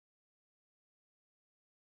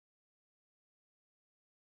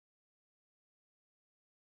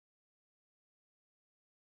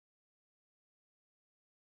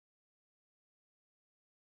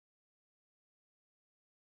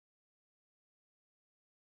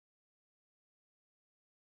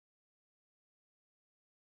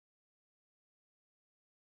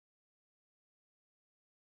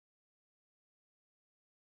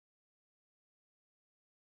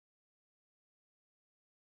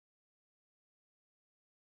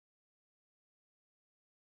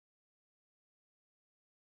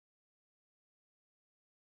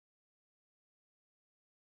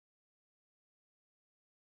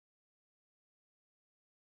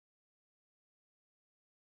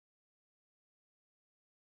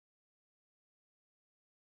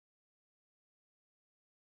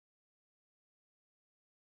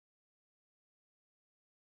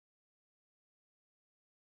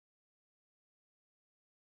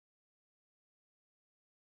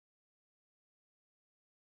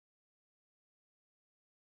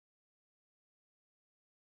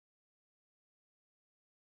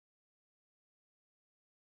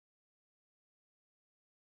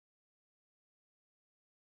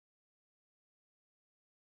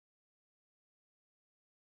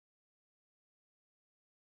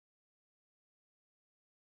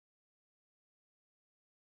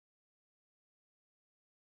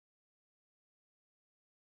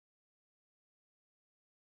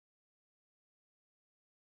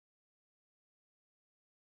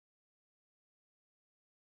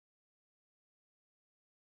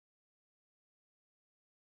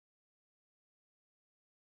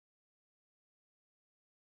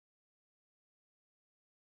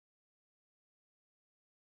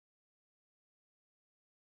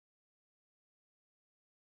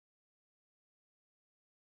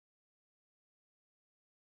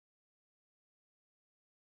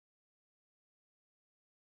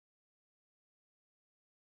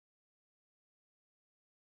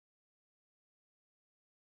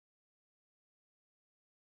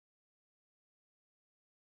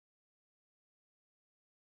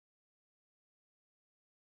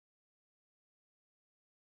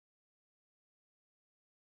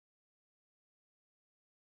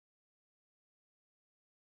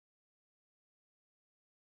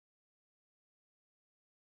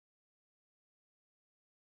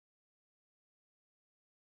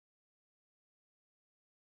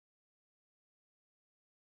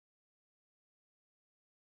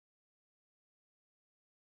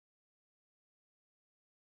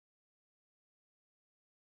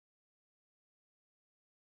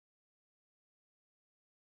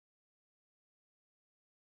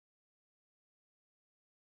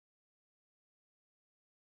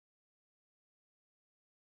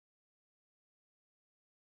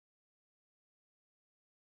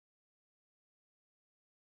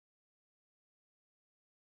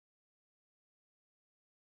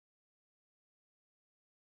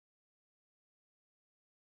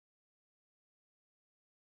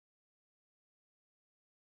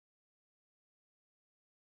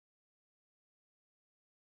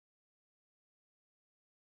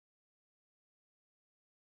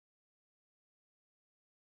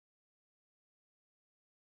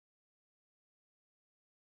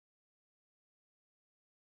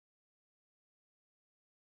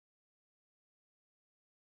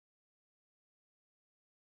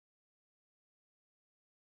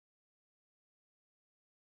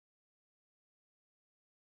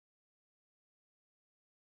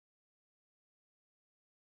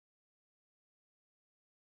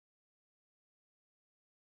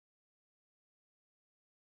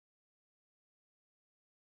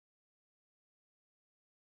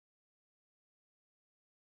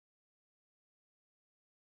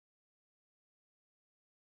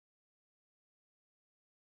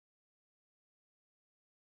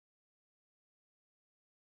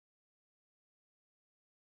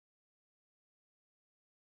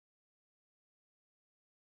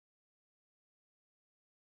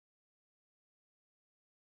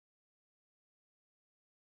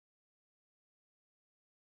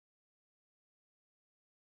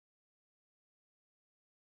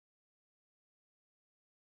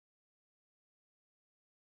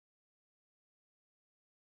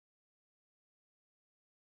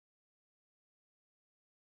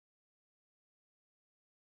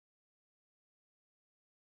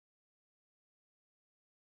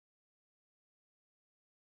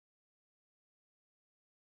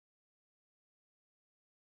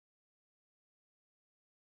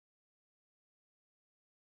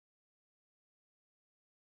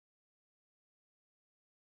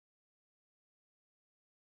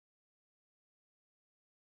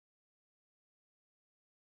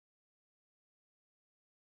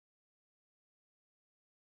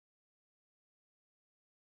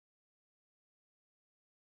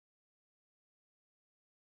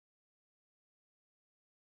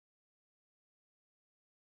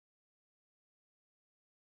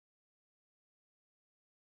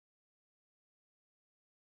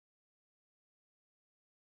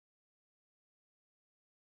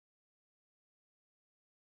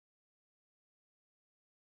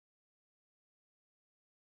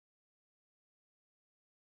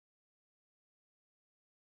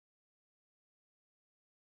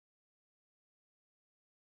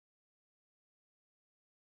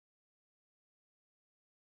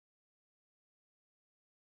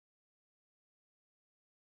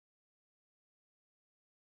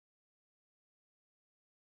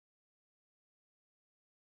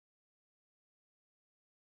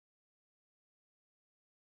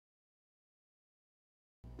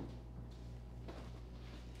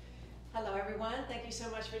Hello everyone, thank you so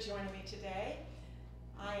much for joining me today.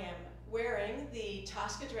 I am wearing the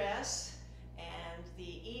Tosca Dress and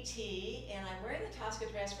the ET, and I'm wearing the Tosca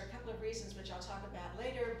Dress for a couple of reasons which I'll talk about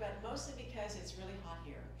later, but mostly because it's really hot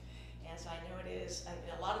here. As I know it is in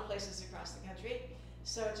a lot of places across the country,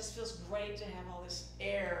 so it just feels great to have all this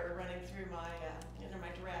air running through my, under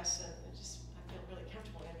my dress, and I feel really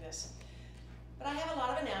comfortable in this. But I have a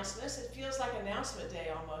lot of announcements. It feels like announcement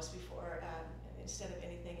day almost before, instead of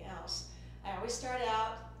anything else. I always start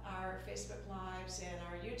out our Facebook Lives and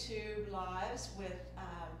our YouTube Lives with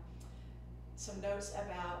some notes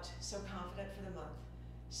about So Confident for the month.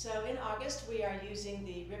 So in August, we are using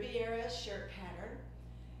the Riviera shirt pattern,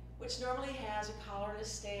 which normally has a collar and a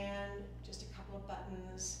stand, just a couple of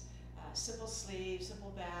buttons, simple sleeves, simple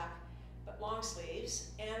back, but long sleeves,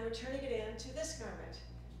 and we're turning it into this garment.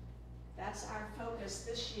 That's our focus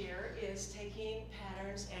this year, is taking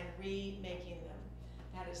patterns and remaking them.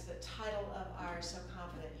 That is the title of our So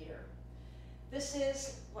Confident year. This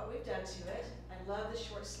is what we've done to it. I love the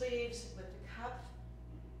short sleeves with the cuff.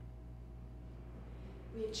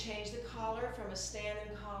 We have changed the collar from a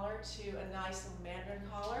stand-in collar to a nice little mandarin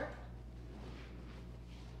collar.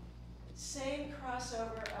 Same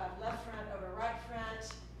crossover of left front over right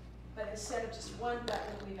front, but instead of just one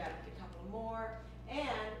button, we've added a couple more.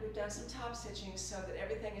 And we've done some top stitching so that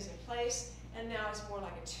everything is in place, and now it's more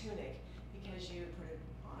like a tunic because you put it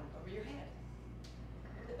on over your head.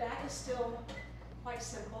 The back is still quite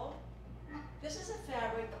simple. This is a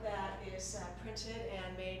fabric that is printed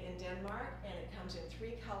and made in Denmark, and it comes in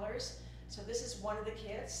 3 colors. So this is one of the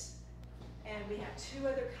kits, and we have 2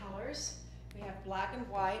 other colors. We have black and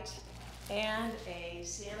white, and a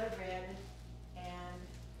sienna red, and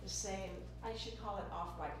the same, I should call it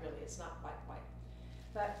off-white really, it's not quite white.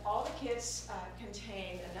 But all the kits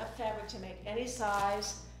contain enough fabric to make any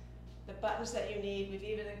size, the buttons that you need. We've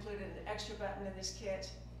even included an extra button in this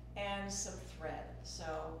kit, and some thread. So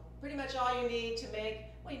pretty much all you need to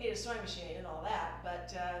make, well, you need a sewing machine and all that,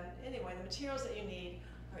 but anyway, the materials that you need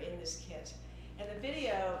are in this kit. And the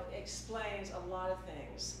video explains a lot of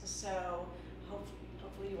things. So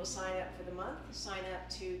hopefully you will sign up for the month, sign up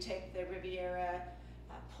to take the Riviera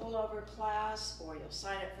Pullover class, or you'll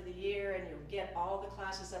sign up for the year and you'll get all the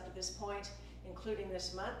classes up to this point, including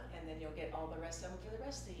this month, and then you'll get all the rest of them for the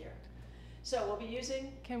rest of the year. So we'll be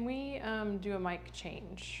using... Can we do a mic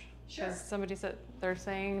change? Sure. Because somebody said they're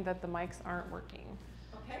saying that the mics aren't working.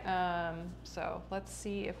 Okay. So let's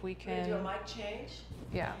see if we can... We're gonna do a mic change.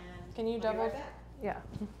 Yeah. And Can you we'll double... be right back. Yeah.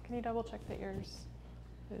 Can you double check that yours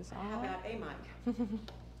is on? How about a mic?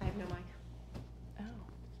 I have no mic. Oh.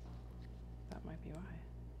 That might be why.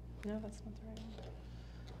 No, that's not the right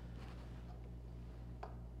one.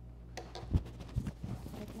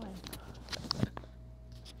 Take mine.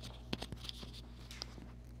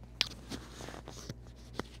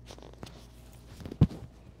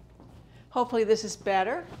 Hopefully this is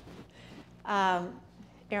better.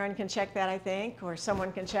 Erin can check that, I think, or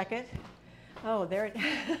someone can check it. Oh, there it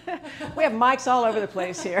we have mics all over the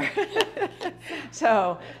place here.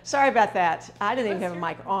 So sorry about that. I didn't even have a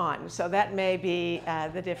mic on, so that may be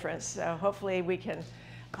the difference. So hopefully we can,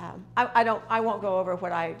 I won't go over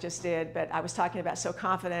what I just did, but I was talking about So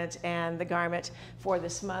Confident and the garment for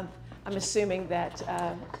this month. I'm assuming that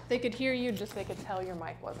They could hear you, just they could tell your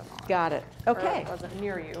mic wasn't on. got it. Okay. Or it wasn't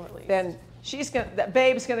near you, at least. Then that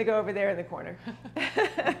babe's gonna go over there in the corner.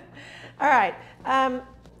 All right.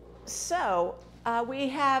 So we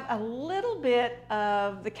have a little bit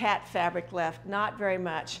of the cat fabric left, not very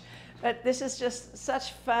much, but this is just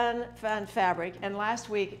such fun fabric. And last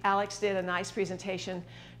week, Alex did a nice presentation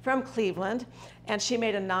from Cleveland, and she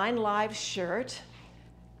made a 9 live shirt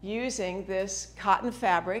using this cotton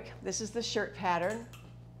fabric. This is the shirt pattern.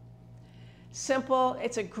 Simple,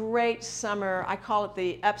 it's a great summer, I call it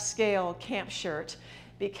the upscale camp shirt,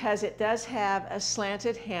 because it does have a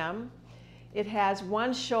slanted hem. It has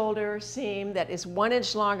one shoulder seam that is 1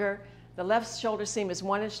 inch longer. The left shoulder seam is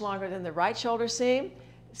 1 inch longer than the right shoulder seam,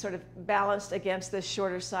 sort of balanced against the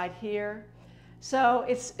shorter side here. So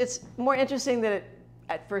it's more interesting than it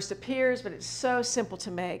at first appears, but it's so simple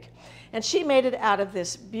to make. And she made it out of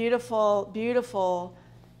this beautiful, beautiful,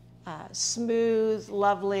 smooth,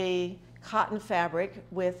 lovely cotton fabric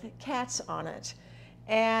with cats on it.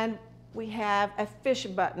 And we have a fish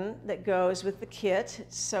button that goes with the kit.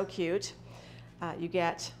 It's so cute. You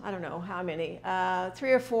get, I don't know how many,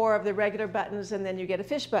 3 or 4 of the regular buttons, and then you get a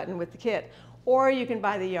fish button with the kit. Or you can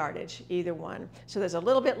buy the yardage, either one. So there's a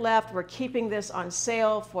little bit left. We're keeping this on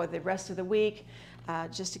sale for the rest of the week,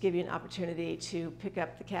 just to give you an opportunity to pick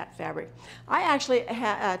up the cat fabric. I actually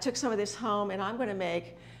took some of this home, and I'm going to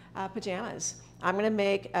make pajamas. I'm going to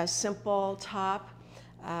make a simple top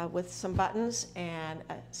with some buttons and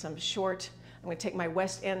some short. I'm going to take my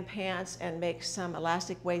West End pants and make some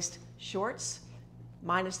elastic waist shorts,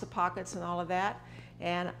 minus the pockets and all of that.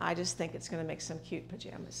 And I just think it's going to make some cute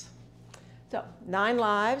pajamas. So 9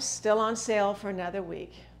 Lives, still on sale for another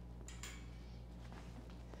week.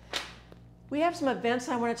 We have some events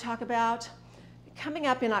I want to talk about. Coming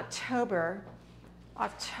up in October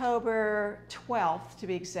 12th to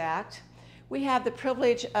be exact, we have the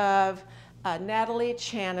privilege of Natalie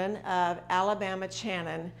Chanin of Alabama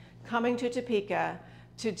Chanin coming to Topeka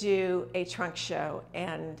to do a trunk show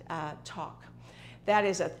and talk. That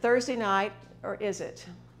is a Thursday night, or is it?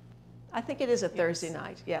 I think it is a Thursday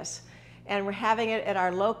night, yes. And we're having it at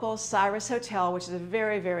our local Cyrus Hotel, which is a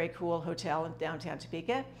very, very cool hotel in downtown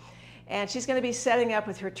Topeka. And she's going to be setting up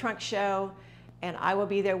with her trunk show, and I will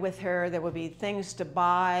be there with her. There will be things to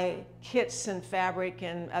buy, kits and fabric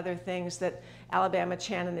and other things that Alabama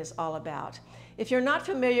Chanin is all about. If you're not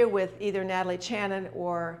familiar with either Natalie Chanin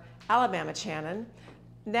or Alabama Chanin,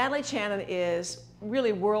 Natalie Chanin is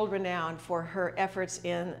really world-renowned for her efforts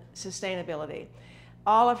in sustainability.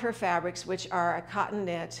 All of her fabrics, which are a cotton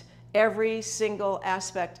knit, every single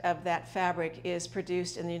aspect of that fabric is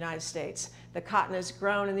produced in the United States. The cotton is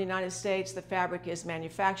grown in the United States, the fabric is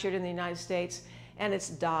manufactured in the United States, and it's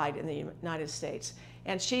dyed in the United States.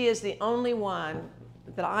 And she is the only one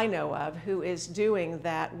that I know of who is doing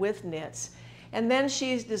that with knits. And then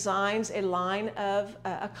she designs a line of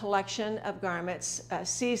a collection of garments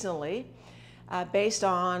seasonally based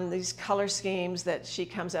on these color schemes that she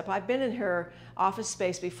comes up. I've been in her office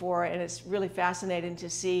space before, and it's really fascinating to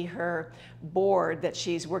see her board that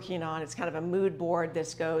she's working on. It's kind of a mood board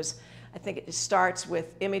that goes, I think it starts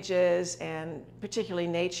with images and particularly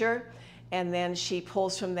nature, and then she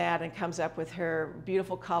pulls from that and comes up with her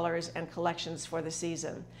beautiful colors and collections for the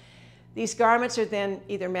season. These garments are then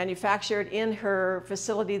either manufactured in her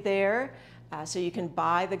facility there, so you can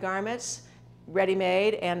buy the garments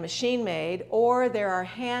ready-made and machine-made, or there are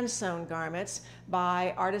hand-sewn garments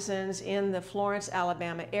by artisans in the Florence,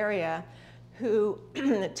 Alabama area who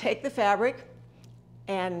take the fabric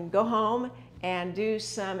and go home and do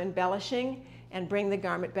some embellishing and bring the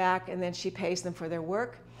garment back, and then she pays them for their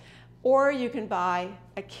work. Or you can buy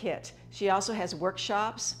a kit. She also has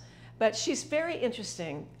workshops, but she's very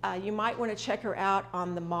interesting. You might want to check her out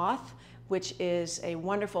on The Moth, which is a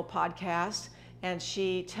wonderful podcast, and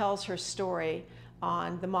she tells her story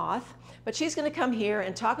on The Moth. But she's going to come here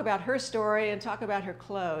and talk about her story and talk about her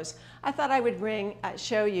clothes. I thought I would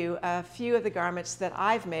show you a few of the garments that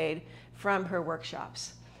I've made from her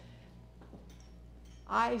workshops.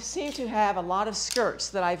 I seem to have a lot of skirts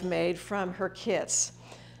that I've made from her kits.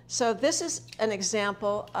 So this is an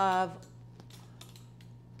example of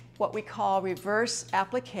what we call reverse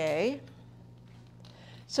applique.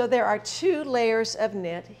 So there are 2 layers of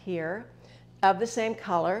knit here of the same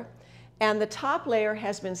color, and the top layer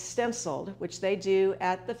has been stenciled, which they do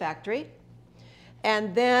at the factory,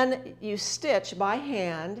 and then you stitch by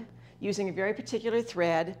hand using a very particular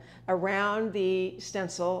thread around the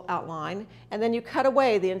stencil outline, and then you cut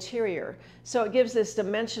away the interior. So it gives this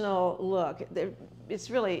dimensional look.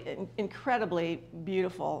 It's really incredibly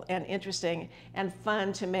beautiful and interesting and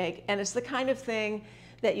fun to make, and it's the kind of thing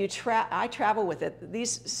that I travel with it.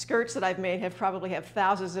 These skirts that I've made probably have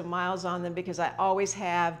thousands of miles on them because I always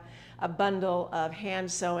have a bundle of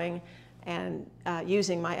hand sewing and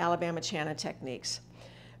using my Alabama Chanin techniques.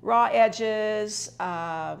 Raw edges,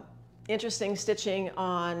 interesting stitching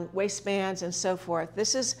on waistbands and so forth.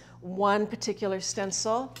 This is one particular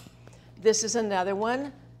stencil. This is another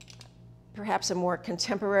one, perhaps a more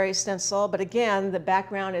contemporary stencil, but again, the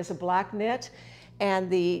background is a black knit and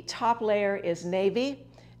the top layer is navy.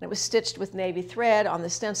 And it was stitched with navy thread on the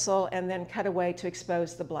stencil and then cut away to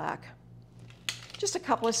expose the black. Just a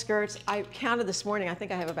couple of skirts. I counted this morning, I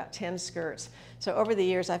think I have about 10 skirts. So over the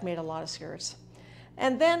years, I've made a lot of skirts.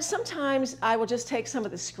 And then sometimes I will just take some of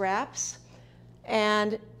the scraps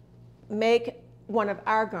and make one of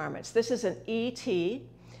our garments. This is an ET,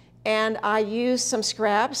 and I used some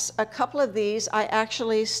scraps. A couple of these I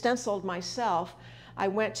actually stenciled myself. I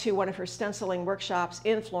went to one of her stenciling workshops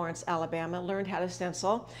in Florence, Alabama, learned how to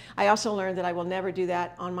stencil. I also learned that I will never do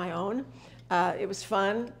that on my own. It was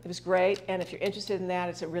fun, it was great, and if you're interested in that,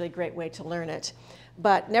 it's a really great way to learn it.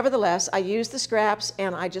 But nevertheless, I used the scraps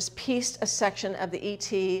and I just pieced a section of the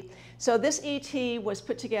ET. So this ET was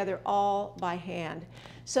put together all by hand.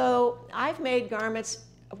 So I've made garments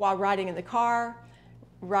while riding in the car,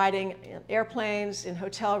 riding in airplanes, in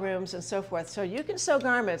hotel rooms, and so forth. So you can sew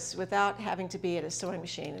garments without having to be at a sewing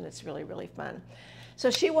machine, and it's really, really fun. So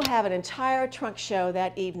she will have an entire trunk show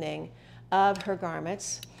that evening of her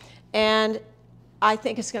garments, and I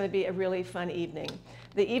think it's going to be a really fun evening.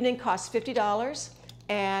 The evening costs $50,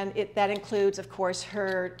 and that includes, of course,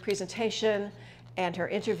 her presentation and her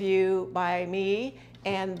interview by me,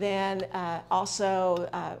 and then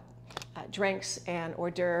also drinks and hors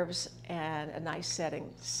d'oeuvres and a nice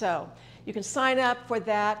setting. So you can sign up for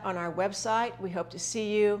that on our website. We hope to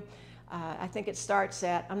see you. I think it starts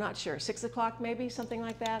at, I'm not sure, 6 o'clock maybe, something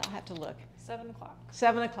like that. I'll have to look. 7 o'clock.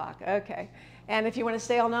 7 o'clock, okay. And if you want to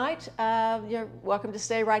stay all night, you're welcome to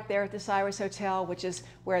stay right there at the Cyrus Hotel, which is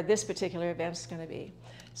where this particular event is going to be.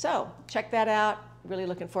 So check that out. Really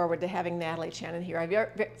looking forward to having Natalie Chanin here.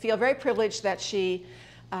 I feel very privileged that she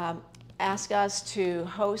asked us to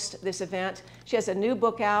host this event. She has a new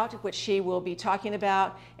book out, which she will be talking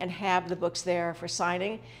about, and have the books there for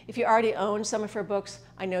signing. If you already own some of her books,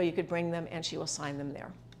 I know you could bring them and she will sign them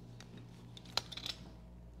there.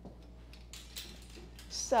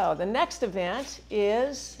 So the next event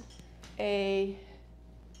is an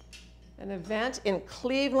event in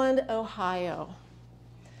Cleveland, Ohio.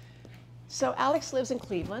 So Alex lives in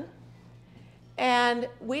Cleveland, and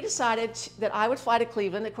we decided that I would fly to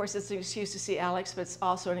Cleveland. Of course, it's an excuse to see Alex, but it's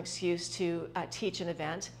also an excuse to teach an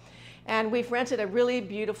event. And we've rented a really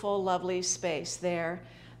beautiful, lovely space there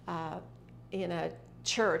in a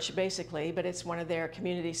church, basically, but it's one of their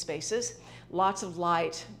community spaces. Lots of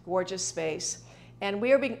light, gorgeous space. And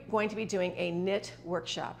we are going to be doing a knit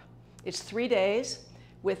workshop. It's 3 days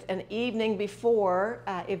with an evening before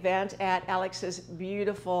event at Alex's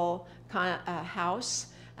beautiful house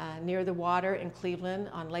near the water in Cleveland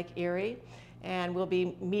on Lake Erie. And we'll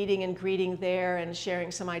be meeting and greeting there and sharing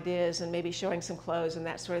some ideas and maybe showing some clothes and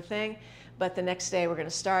that sort of thing. But the next day we're going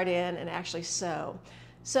to start in and actually sew.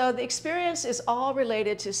 So the experience is all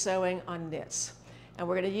related to sewing on knits. And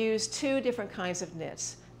we're going to use 2 different kinds of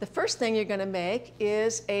knits. The first thing you're going to make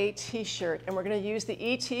is a t-shirt, and we're going to use the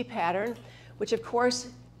ET pattern, which of course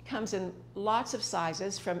comes in lots of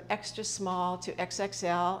sizes from extra small to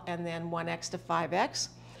XXL and then 1X to 5X.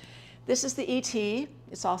 This is the ET.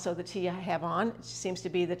 It's also the tee I have on. It seems to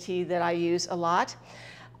be the tee that I use a lot.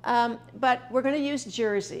 But we're going to use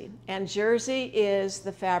jersey, and jersey is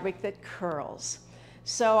the fabric that curls.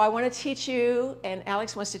 So I want to teach you, and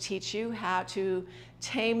Alex wants to teach you how to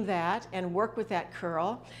tame that and work with that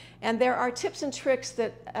curl. And there are tips and tricks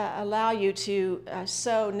that allow you to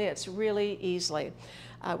sew knits really easily.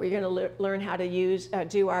 We're going to learn how to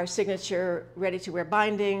do our signature ready-to-wear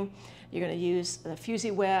binding. You're going to use the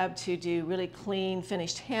Fusee web to do really clean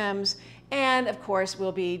finished hems. And of course,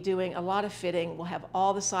 we'll be doing a lot of fitting. We'll have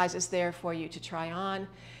all the sizes there for you to try on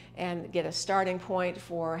and get a starting point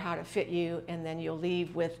for how to fit you, and then you'll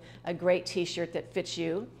leave with a great t-shirt that fits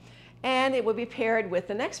you. And it will be paired with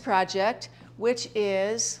the next project, which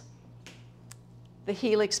is the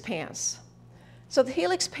Helix pants. So the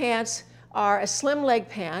Helix pants are a slim leg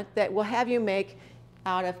pant that we'll have you make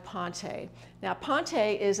out of Ponte. Now Ponte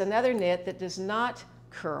is another knit that does not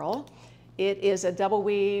curl. It is a double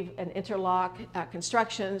weave, an interlock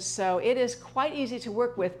construction, so it is quite easy to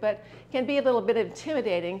work with, but can be a little bit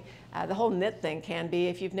intimidating. The whole knit thing can be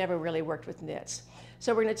if you've never really worked with knits.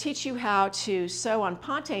 So we're going to teach you how to sew on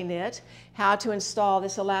Ponte knit, how to install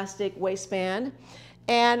this elastic waistband,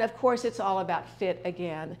 and of course it's all about fit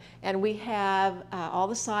again. And we have all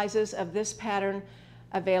the sizes of this pattern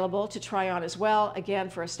available to try on as well, again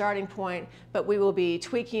for a starting point, but we will be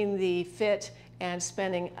tweaking the fit and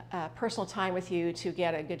spending personal time with you to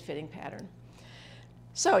get a good fitting pattern.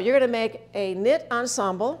 So you're going to make a knit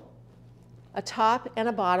ensemble, a top and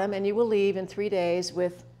a bottom, and you will leave in 3 days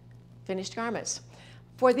with finished garments.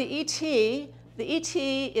 For the ET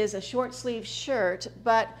is a short sleeve shirt,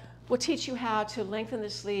 but we'll teach you how to lengthen the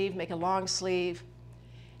sleeve, make a long sleeve,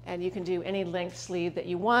 and you can do any length sleeve that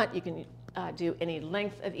you want. You can do any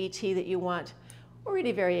length of ET that you want, or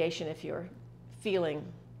any variation if you're feeling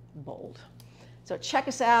bold. So check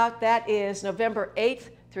us out. That is November 8th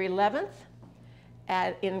through 11th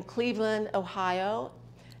in Cleveland, Ohio,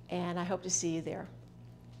 and I hope to see you there.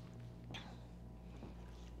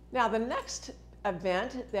 Now the next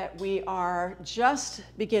event that we are just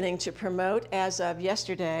beginning to promote as of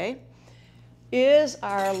yesterday is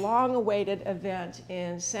our long-awaited event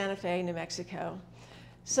in Santa Fe, New Mexico.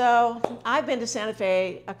 So I've been to Santa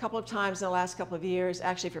Fe a couple of times in the last couple of years,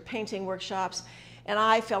 actually for painting workshops, and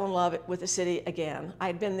I fell in love with the city again. I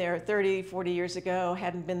had been there 30, 40 years ago,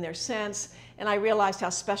 hadn't been there since, and I realized how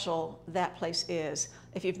special that place is.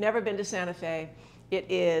 If you've never been to Santa Fe, it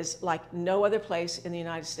is like no other place in the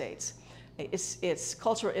United States. Its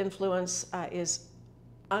cultural influence is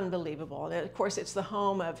unbelievable. And of course, it's the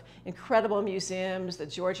home of incredible museums, the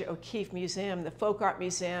Georgia O'Keeffe Museum, the Folk Art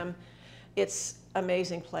Museum. It's an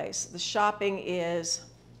amazing place. The shopping is,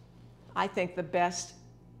 I think, the best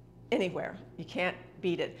anywhere. You can't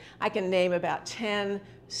beat it. I can name about 10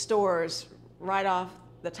 stores right off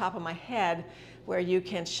the top of my head where you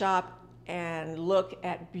can shop and look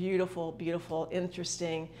at beautiful, beautiful,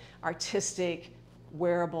 interesting, artistic,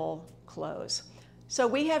 wearable clothes. So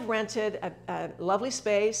we have rented a lovely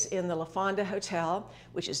space in the La Fonda Hotel,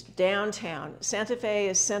 which is downtown. Santa Fe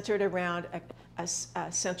is centered around a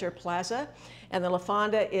center plaza, and the La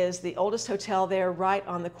Fonda is the oldest hotel there, right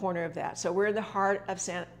on the corner of that. So we're in the heart of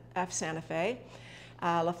Santa Fe.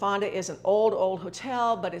 La Fonda is an old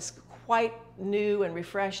hotel, but it's quite new and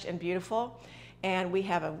refreshed and beautiful. And we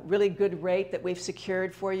have a really good rate that we've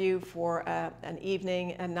secured for you for an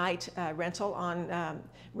evening, a night rental on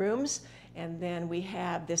rooms. And then we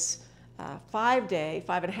have this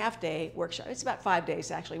 5.5-day workshop. It's about 5 days,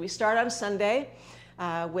 actually. We start on Sunday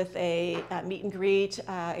with a meet and greet,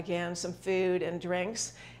 again, some food and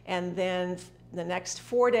drinks. And then the next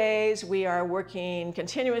 4 days, we are working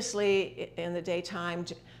continuously in the daytime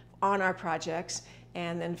on our projects.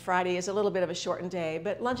 And then Friday is a little bit of a shortened day,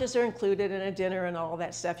 but lunches are included and a dinner and all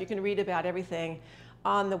that stuff. You can read about everything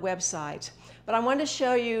on the website. But I wanted to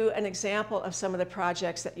show you an example of some of the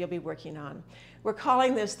projects that you'll be working on. We're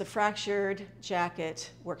calling this the Fractured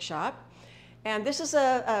Jacket Workshop. And this is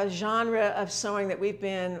a genre of sewing that we've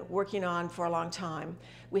been working on for a long time.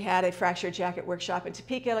 We had a Fractured Jacket Workshop in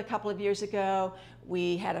Topeka a couple of years ago.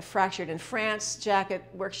 We had a Fractured in France Jacket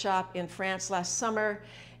Workshop in France last summer.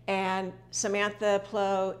 And Samantha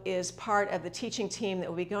Plo is part of the teaching team that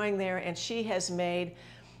will be going there, and she has made,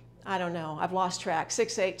 I don't know, I've lost track,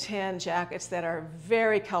 6, 8, 10 jackets that are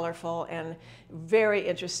very colorful and very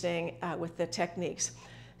interesting with the techniques.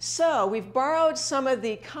 So we've borrowed some of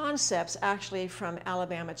the concepts actually from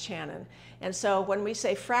Alabama Chanin. And so when we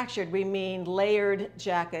say fractured, we mean layered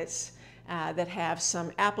jackets that have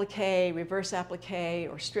some applique, reverse applique,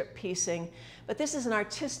 or strip piecing. But this is an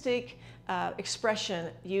artistic expression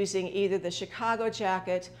using either the Chicago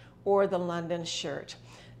jacket or the London shirt.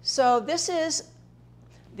 So this is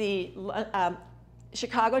the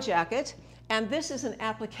Chicago jacket, and this is an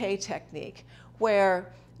applique technique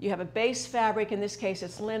where you have a base fabric, in this case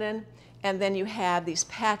it's linen, and then you have these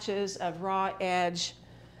patches of raw edge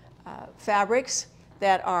fabrics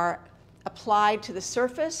that are applied to the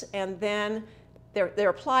surface, and then they're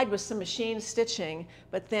applied with some machine stitching,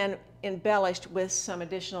 but then embellished with some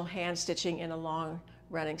additional hand stitching in a long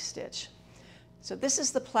running stitch. So this is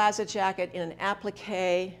the plaza jacket in an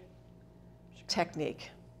applique technique.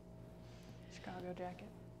 Chicago jacket.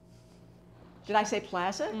 Did I say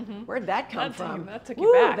plaza? Mm-hmm. Where'd that come from? That took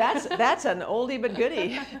you back. That's an oldie but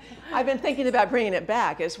goodie. I've been thinking about bringing it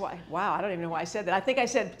back. Wow, I don't even know why I said that. I think I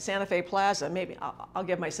said Santa Fe Plaza. Maybe I'll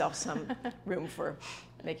give myself some room for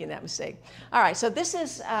making that mistake. All right, so this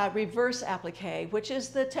is reverse applique, which is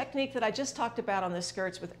the technique that I just talked about on the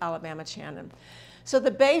skirts with Alabama Chanin. So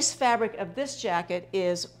the base fabric of this jacket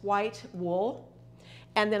is white wool,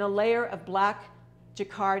 and then a layer of black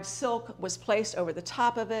jacquard silk was placed over the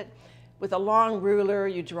top of it. With a long ruler,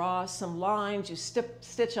 you draw some lines, you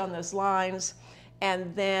stitch on those lines,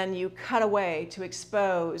 and then you cut away to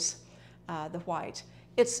expose the white.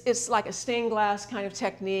 It's like a stained glass kind of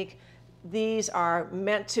technique. These are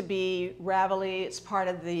meant to be ravelly. It's part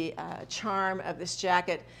of the charm of this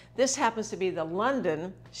jacket. This happens to be the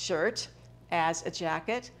London shirt as a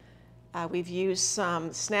jacket. We've used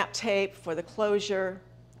some snap tape for the closure,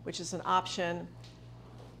 which is an option.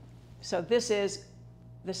 So this is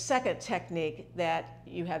the second technique that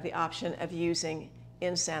you have the option of using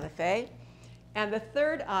in Santa Fe. And the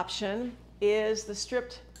third option is the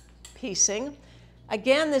stripped piecing.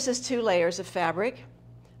 Again, this is 2 layers of fabric.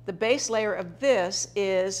 The base layer of this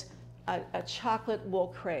is a chocolate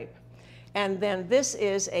wool crepe. And then this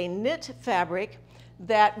is a knit fabric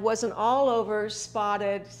that was an all-over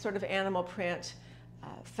spotted sort of animal print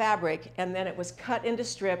fabric, and then it was cut into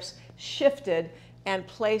strips, shifted, and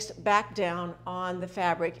placed back down on the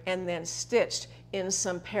fabric, and then stitched in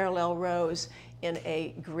some parallel rows in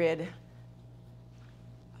a grid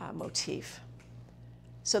motif.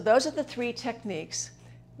 So those are the 3 techniques.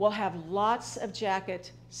 We'll have lots of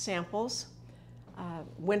jacket samples,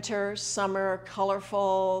 winter, summer,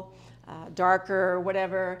 colorful, darker,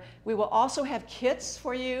 whatever. We will also have kits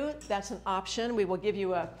for you. That's an option. We will give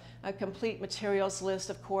you a complete materials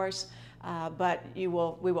list, of course, but we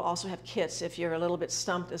will also have kits if you're a little bit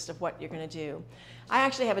stumped as to what you're going to do. I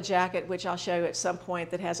actually have a jacket, which I'll show you at some point,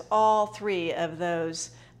 that has all 3 of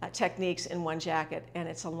those techniques in one jacket, and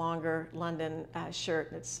it's a longer London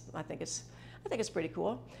shirt. I think it's pretty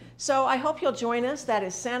cool. So I hope you'll join us. That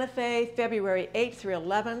is Santa Fe, February 8th through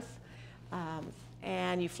 11th.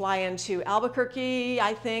 And you fly into Albuquerque,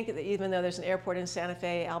 I think, even though there's an airport in Santa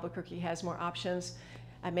Fe, Albuquerque has more options.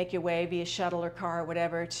 Make your way via shuttle or car or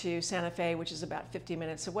whatever to Santa Fe, which is about 50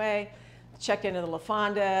 minutes away. Check into the La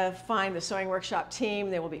Fonda, find the sewing workshop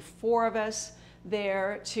team. There will be 4 of us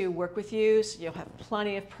there to work with you, so you'll have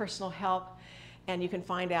plenty of personal help, and you can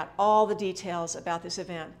find out all the details about this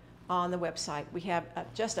event on the website. We have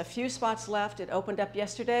just a few spots left. It opened up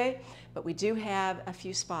yesterday, but we do have a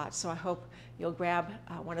few spots, so I hope you'll grab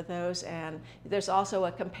one of those. And there's also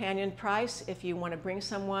a companion price if you want to bring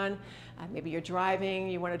someone. Maybe you're driving,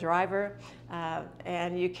 you want a driver,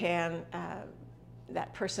 and you can,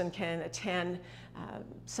 that person can attend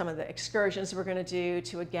some of the excursions we're going to do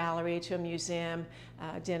to a gallery, to a museum,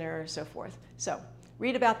 dinner, so forth. So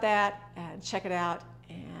read about that and check it out.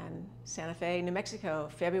 And Santa Fe, New Mexico,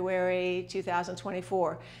 February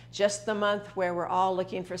 2024, just the month where we're all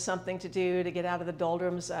looking for something to do to get out of the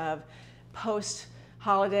doldrums of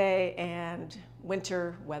post-holiday and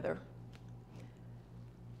winter weather.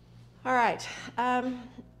 All right,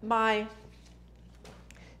 my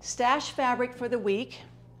stash fabric for the week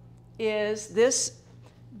is this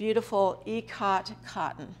beautiful ikat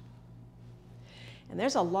cotton. And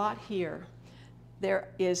there's a lot here. There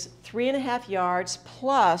is 3.5 yards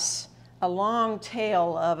plus a long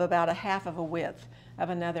tail of about 1/2 of a width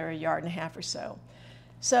of another 1.5 yards or so.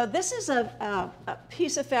 So this is a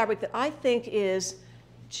piece of fabric that I think is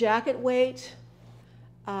jacket weight.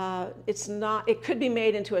 It's not, it could be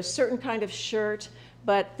made into a certain kind of shirt,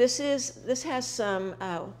 but this has some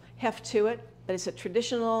heft to it, but it's a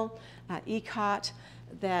traditional ikat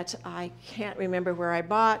that I can't remember where I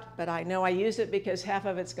bought, but I know I used it because half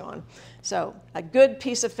of it's gone. So a good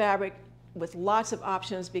piece of fabric with lots of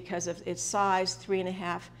options because of its size,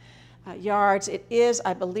 3.5 yards. It is,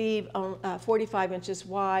 I believe, 45 inches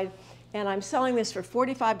wide, and I'm selling this for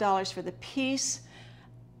 $45 for the piece,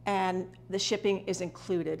 and the shipping is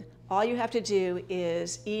included. All you have to do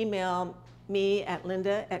is email me at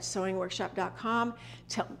linda@sewingworkshop.com.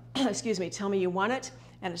 Tell me you want it,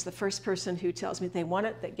 and it's the first person who tells me they want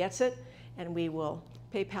it that gets it, and we will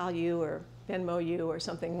PayPal you or Venmo you or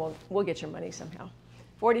something. We'll get your money somehow.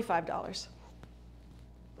 $45.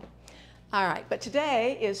 All right, but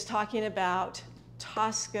today is talking about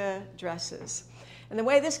Tosca dresses. And the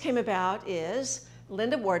way this came about is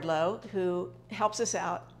Linda Wardlow, who helps us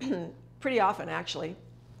out pretty often actually,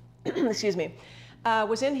 excuse me,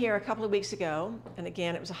 was in here a couple of weeks ago, and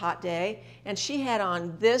again, it was a hot day, and she had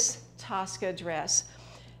on this Tosca dress.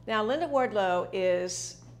 Now, Linda Wardlow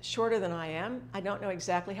is shorter than I am. I don't know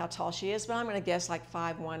exactly how tall she is, but I'm gonna guess like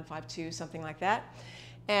 5'1", 5'2", something like that,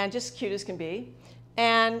 and just cute as can be.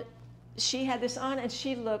 And she had this on, and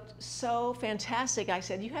she looked so fantastic. I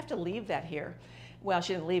said, you have to leave that here. Well,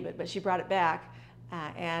 she didn't leave it, but she brought it back.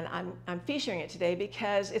 And I'm featuring it today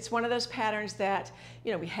because it's one of those patterns that,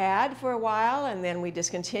 you know, we had for a while, and then we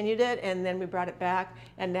discontinued it, and then we brought it back,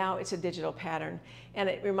 and now it's a digital pattern. And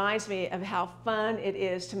it reminds me of how fun it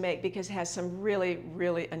is to make because it has some really,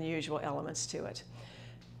 really unusual elements to it.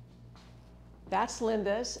 That's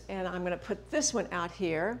Linda's, and I'm going to put this one out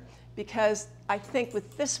here because I think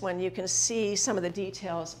with this one you can see some of the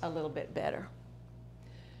details a little bit better.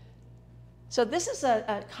 So this is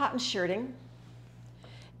a cotton shirting.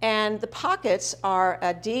 And the pockets are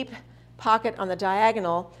a deep pocket on the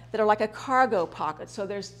diagonal that are like a cargo pocket. So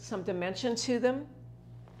there's some dimension to them.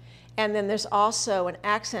 And then there's also an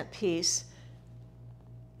accent piece,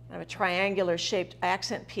 kind of a triangular shaped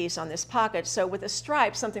accent piece on this pocket. So with a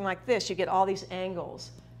stripe, something like this, you get all these angles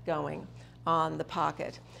going on the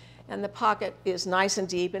pocket. And the pocket is nice and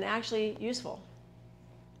deep and actually useful.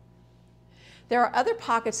 There are other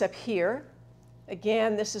pockets up here.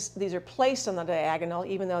 Again, these are placed on the diagonal,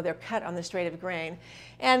 even though they're cut on the straight of grain.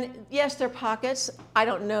 And yes, they're pockets. I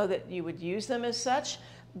don't know that you would use them as such,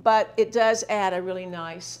 but it does add a really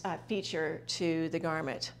nice feature to the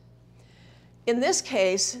garment. In this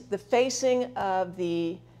case, the facing of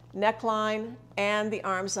the neckline and the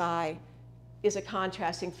arm's eye is a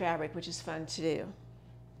contrasting fabric, which is fun to do.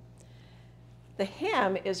 The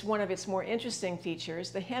hem is one of its more interesting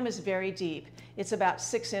features. The hem is very deep. It's about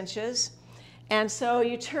 6 inches. And so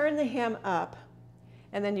you turn the hem up,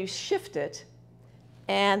 and then you shift it,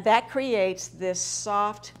 and that creates this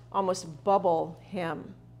soft, almost bubble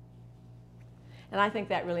hem. And I think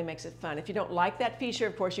that really makes it fun. If you don't like that feature,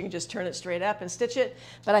 of course, you can just turn it straight up and stitch it,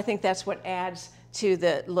 but I think that's what adds to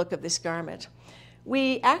the look of this garment.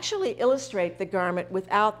 We actually illustrate the garment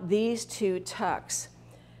without these two tucks.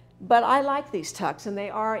 But I like these tucks, and they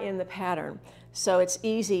are in the pattern. So it's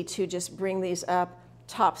easy to just bring these up,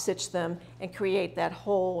 top stitch them, and create that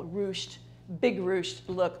whole ruched, big ruched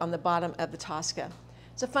look on the bottom of the Tosca.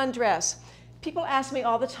 It's a fun dress. People ask me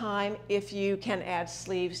all the time if you can add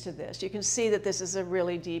sleeves to this. You can see that this is a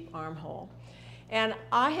really deep armhole. And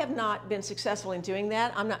I have not been successful in doing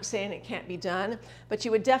that. I'm not saying it can't be done, but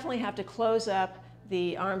you would definitely have to close up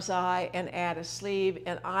the arm's eye and add a sleeve,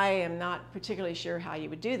 and I am not particularly sure how you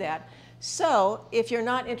would do that. So if you're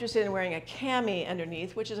not interested in wearing a cami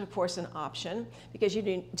underneath, which is of course an option, because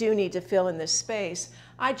you do need to fill in this space,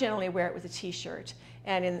 I generally wear it with a t-shirt.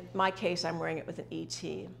 And in my case, I'm wearing it with an ET.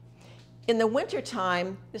 In the winter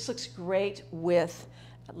time, this looks great with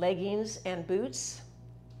leggings and boots,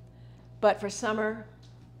 but for summer,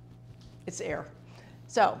 it's air.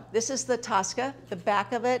 So this is the Tosca. The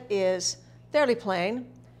back of it is fairly plain,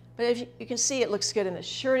 but as you can see, it looks good in a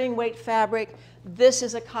shirting weight fabric. This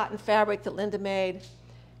is a cotton fabric that Linda made,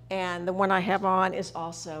 and the one I have on is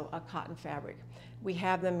also a cotton fabric. We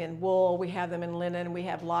have them in wool, we have them in linen, we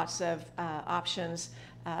have lots of options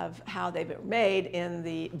of how they've been made in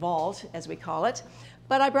the vault, as we call it.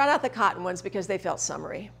 But I brought out the cotton ones because they felt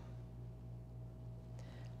summery.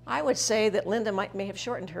 I would say that Linda may have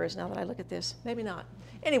shortened hers now that I look at this. Maybe not.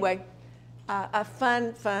 Anyway, a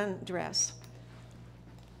fun, fun dress.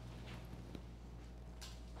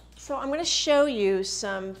 So I'm going to show you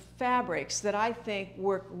some fabrics that I think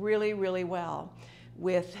work really, really well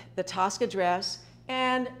with the Tosca dress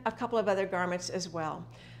and a couple of other garments as well.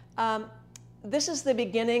 This is the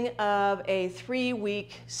beginning of a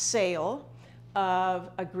 3-week sale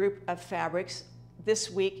of a group of fabrics.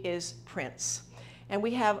 This week is prints. And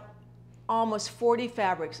we have almost 40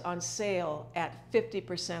 fabrics on sale at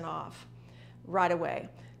 50% off right away.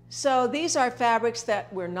 So these are fabrics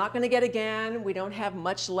that we're not going to get again. We don't have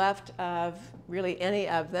much left of really any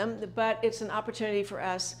of them, but it's an opportunity for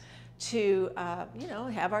us to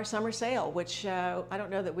have our summer sale, which I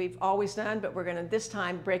don't know that we've always done, but we're going to this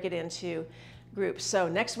time break it into groups. So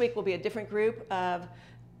next week will be a different group of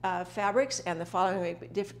fabrics, and the following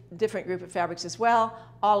week different group of fabrics as well,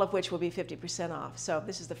 all of which will be 50% off. So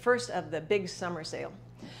this is the first of the big summer sale.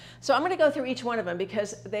 So I'm going to go through each one of them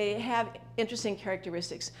because they have interesting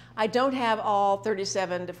characteristics. I don't have all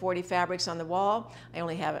 37 to 40 fabrics on the wall. I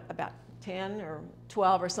only have about 10 or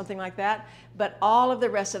 12 or something like that. But all of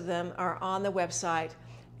the rest of them are on the website,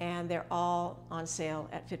 and they're all on sale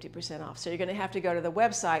at 50% off. So you're going to have to go to the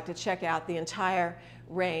website to check out the entire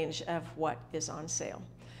range of what is on sale.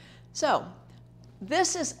 So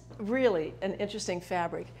this is really an interesting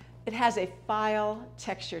fabric. It has a file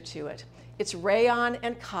texture to it. It's rayon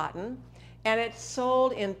and cotton, and it's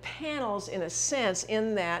sold in panels in a sense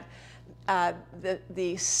in that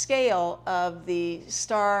the scale of the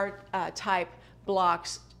star type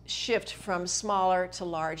blocks shift from smaller to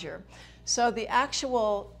larger. So the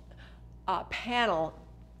actual panel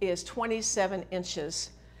is 27 inches,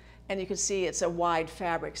 and you can see it's a wide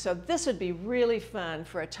fabric. So this would be really fun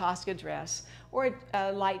for a Tosca dress or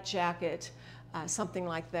a light jacket, something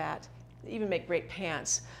like that. Even make great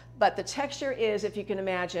pants. But the texture is, if you can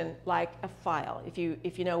imagine, like a file. If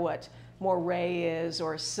you know what moiré is,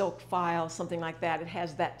 or a silk file, something like that, it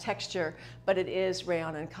has that texture, but it is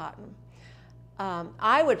rayon and cotton.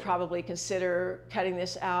 I would probably consider cutting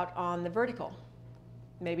this out on the vertical.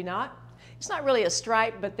 Maybe not. It's not really a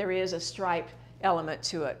stripe, but there is a stripe element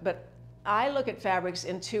to it. But I look at fabrics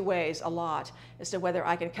in two ways a lot as to whether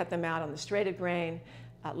I can cut them out on the straighted grain,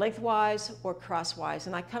 lengthwise or crosswise.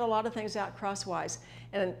 And I cut a lot of things out crosswise.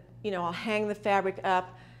 And I'll hang the fabric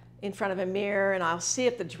up in front of a mirror, and I'll see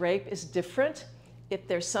if the drape is different. If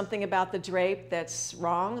there's something about the drape that's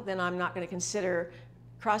wrong, then I'm not going to consider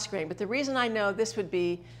cross grain. But the reason I know this would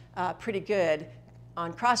be pretty good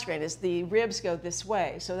on cross grain is the ribs go this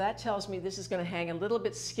way. So that tells me this is going to hang a little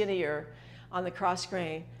bit skinnier on the cross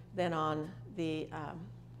grain than on the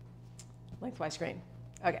lengthwise grain.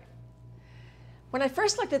 Okay. When I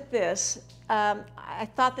first looked at this, I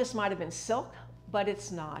thought this might have been silk, but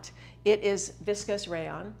it's not. It is viscose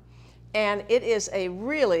rayon, and it is a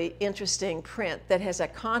really interesting print that has a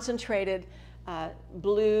concentrated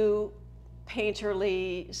blue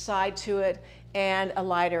painterly side to it and a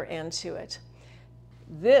lighter end to it.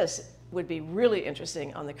 This would be really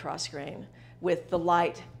interesting on the cross grain with the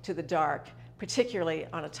light to the dark, particularly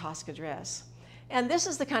on a Tosca dress. And this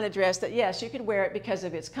is the kind of dress that, yes, you could wear it because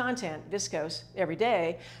of its content, viscose, every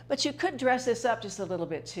day, but you could dress this up just a little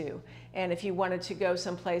bit too. And if you wanted to go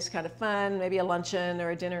someplace kind of fun, maybe a luncheon or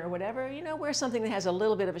a dinner or whatever, wear something that has a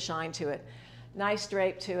little bit of a shine to it. Nice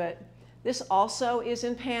drape to it. This also is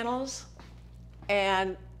in panels,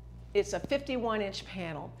 and it's a 51-inch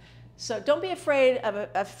panel. So don't be afraid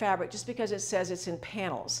of fabric just because it says it's in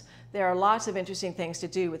panels. There are lots of interesting things to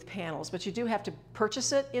do with panels, but you do have to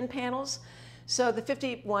purchase it in panels. So the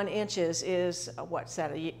 51 inches is, what's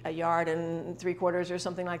that, a yard and 3/4 or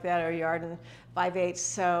something like that, or a yard and 5/8.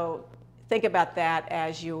 So think about that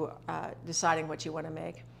as you deciding what you want to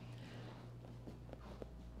make.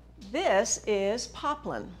 This is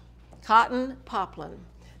poplin, cotton poplin.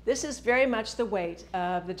 This is very much the weight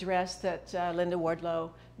of the dress that Linda Wardlow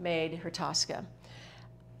made, her Tosca.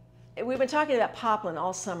 We've been talking about poplin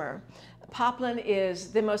all summer. Poplin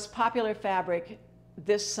is the most popular fabric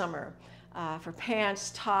this summer for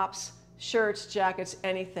pants, tops, shirts, jackets,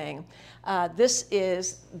 anything. This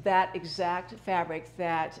is that exact fabric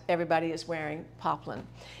that everybody is wearing, poplin.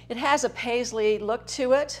 It has a paisley look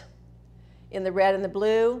to it in the red and the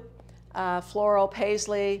blue, floral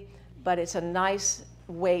paisley, but it's a nice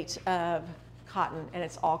weight of cotton, and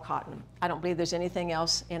it's all cotton. I don't believe there's anything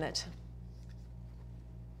else in it.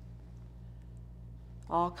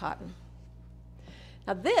 All cotton.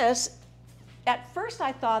 Now this, at first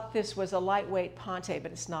I thought this was a lightweight ponte,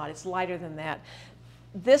 but it's not. It's lighter than that.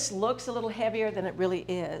 This looks a little heavier than it really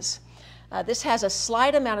is. This has a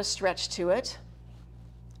slight amount of stretch to it,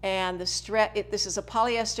 and this is a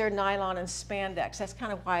polyester, nylon, and spandex. That's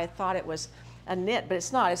kind of why I thought it was a knit, but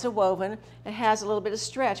it's not. It's a woven. It has a little bit of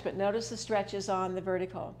stretch, but notice the stretch is on the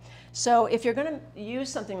vertical. So if you're going to use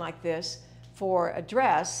something like this for a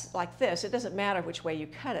dress like this, it doesn't matter which way you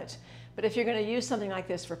cut it. But if you're going to use something like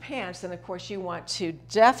this for pants, then of course you want to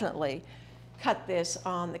definitely cut this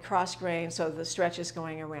on the cross grain so the stretch is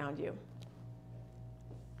going around you.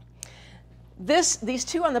 These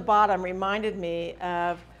two on the bottom reminded me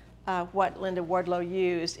of what Linda Wardlow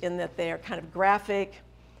used, in that they are kind of graphic.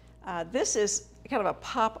 This is kind of a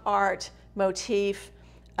pop art motif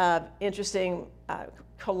of interesting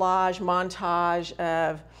collage, montage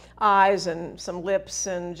of eyes and some lips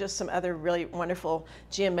and just some other really wonderful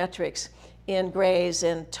geometrics in grays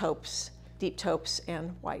and taupes, deep taupes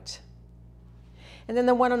and white. And then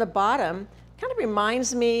the one on the bottom kind of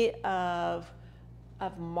reminds me of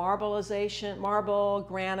marbleization, marble,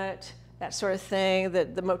 granite, that sort of thing.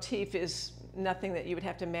 The motif is nothing that you would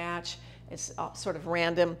have to match. It's sort of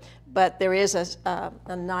random, but there is a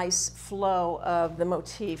nice flow of the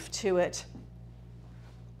motif to it.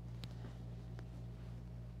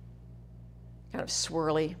 Kind of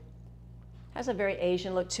swirly. Has a very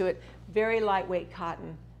Asian look to it. Very lightweight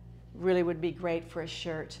cotton. Really would be great for a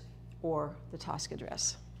shirt or the Tosca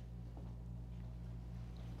dress.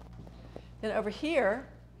 Then over here,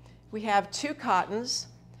 we have two cottons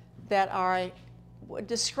that I would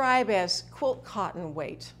describe as quilt cotton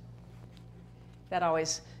weight. That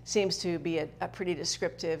always seems to be a pretty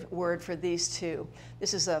descriptive word for these two.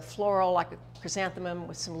 This is a floral, like a chrysanthemum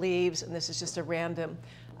with some leaves, and this is just a random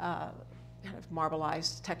kind of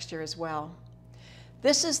marbleized texture as well.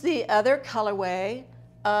 This is the other colorway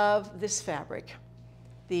of this fabric,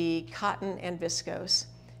 the cotton and viscose.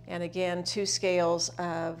 And again, two scales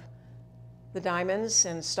of the diamonds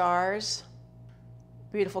and stars.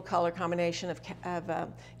 Beautiful color combination of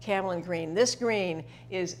camel and green. This green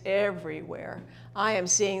is everywhere. I am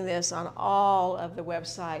seeing this on all of the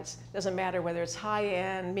websites. Doesn't matter whether it's high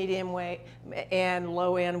end, medium weight, and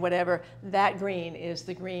low end, whatever. That green is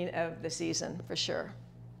the green of the season for sure.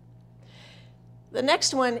 The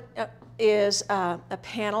next one is a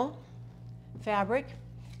panel fabric.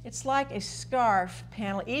 It's like a scarf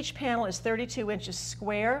panel. Each panel is 32 inches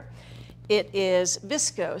square. It is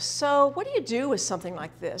viscose. So what do you do with something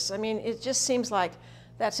like this? I mean, it just seems like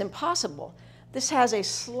that's impossible. This has a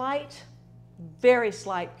slight, very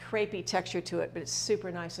slight crepey texture to it, but it's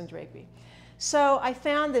super nice and drapey. So I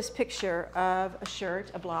found this picture of a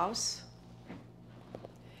shirt, a blouse,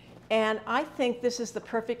 and I think this is the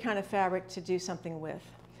perfect kind of fabric to do something with.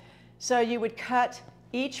 So you would cut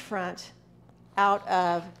each front out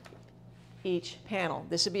of each panel.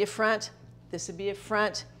 This would be a front, this would be a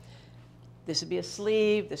front, this would be a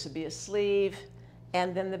sleeve, this would be a sleeve,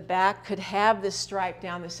 and then the back could have this stripe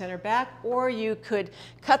down the center back, or you could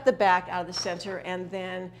cut the back out of the center and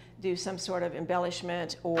then do some sort of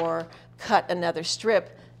embellishment or cut another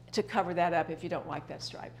strip to cover that up if you don't like that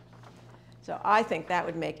stripe. So I think that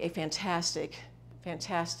would make a fantastic,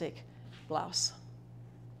 fantastic blouse.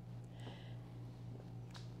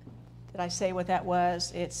 Did I say what that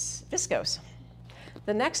was? It's viscose.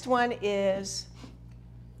 The next one is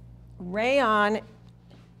rayon,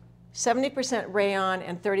 70% rayon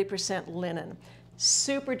and 30% linen.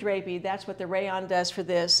 Super drapey, that's what the rayon does for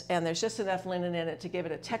this, and there's just enough linen in it to give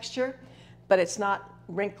it a texture, but it's not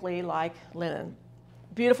wrinkly like linen.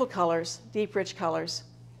 Beautiful colors, deep, rich colors,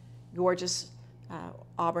 gorgeous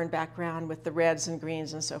auburn background with the reds and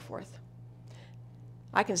greens and so forth.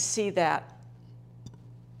 I can see that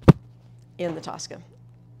in the Tosca.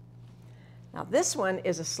 Now this one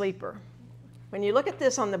is a sleeper. When you look at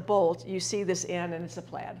this on the bolt, you see this end and it's a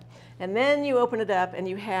plaid. And then you open it up and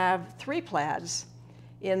you have 3 plaids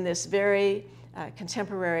in this very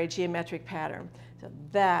contemporary geometric pattern. So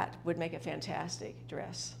that would make a fantastic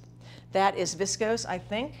dress. That is viscose, I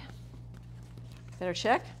think. Better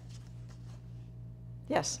check.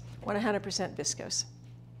 Yes, 100% viscose.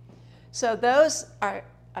 So those are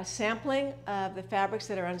a sampling of the fabrics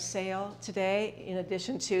that are on sale today, in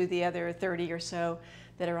addition to the other 30 or so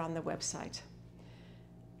that are on the website.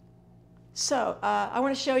 So I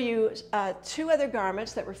want to show you 2 other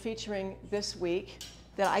garments that we're featuring this week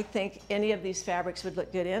that I think any of these fabrics would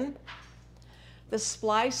look good in. The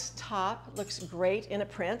splice top looks great in a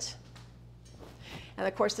print. And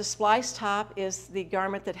of course the splice top is the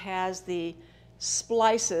garment that has the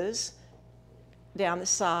splices down the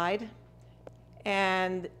side.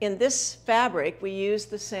 And in this fabric we use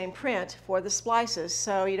the same print for the splices,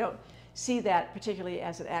 so you don't see that particularly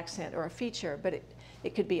as an accent or a feature, but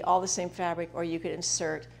it could be all the same fabric, or you could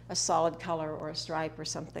insert a solid color or a stripe or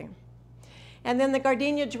something. And then the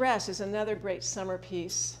Gardenia dress is another great summer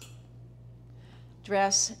piece.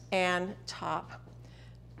 Dress and top.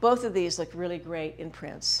 Both of these look really great in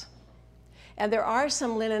prints. And there are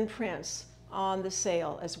some linen prints on the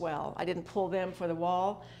sale as well. I didn't pull them for the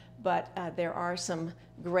wall, but there are some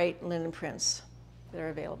great linen prints that are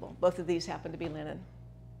available. Both of these happen to be linen.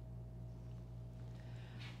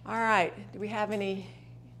 All right, do we have any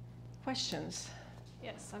questions?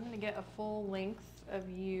 Yes, I'm going to get a full length of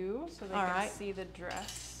you so they All can right. see the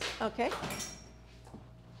dress. Okay.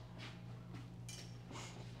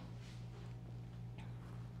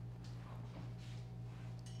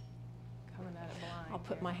 Coming at it blind. I'll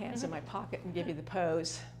put here. my hands in my pocket and give you the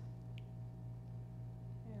pose.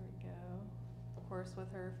 There we go. Of course,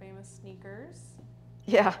 with her famous sneakers,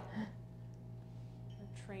 Yeah. her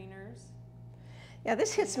trainers. Yeah,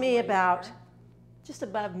 this hits You know me where you about are. just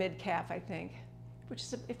above mid-calf, I think, which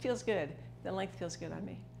is, it feels good. The length feels good on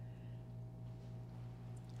me.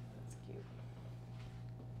 That's cute.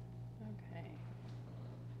 Okay.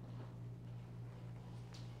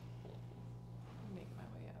 Make my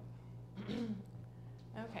way up.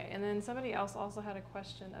 Okay, and then somebody else also had a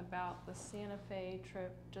question about the Santa Fe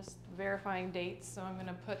trip, just verifying dates. So I'm going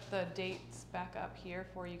to put the dates back up here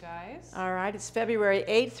for you guys. All right, it's February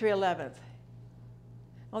 8th through 11th.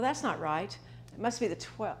 Well, that's not right. It must be the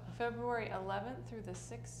 12th. February 11th through the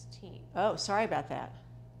 16th. Oh, sorry about that.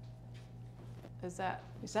 Is that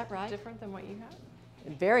right? different than what you have?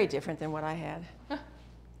 Very different than what I had.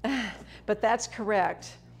 But that's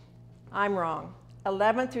correct. I'm wrong.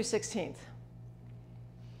 11th through 16th.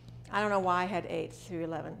 I don't know why I had 8th through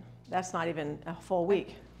 11th. That's not even a full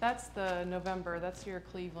week. That's the November. That's your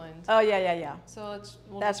Cleveland. Oh, yeah. So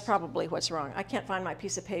That's probably what's wrong. I can't find my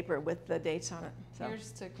piece of paper with the dates on it. So.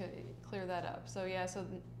 Here's to clear that up. So yeah, so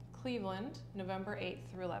Cleveland, November 8th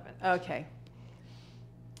through 11th. Okay.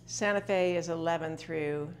 Santa Fe is 11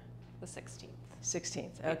 through The 16th.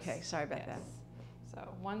 16th. Okay, Yes. sorry about Yes. that.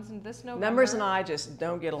 So one's in this November. Numbers and I just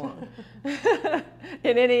don't get along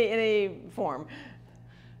in any form.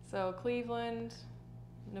 So Cleveland,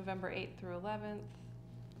 November 8th through 11th.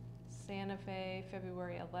 Santa Fe,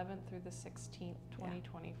 February 11th through the 16th,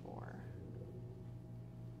 2024.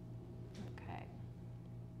 Okay.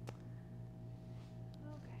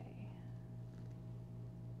 Okay.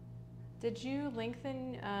 Did you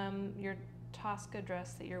lengthen your Tosca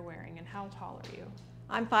dress that you're wearing, and how tall are you?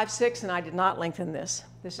 I'm 5'6" and I did not lengthen this.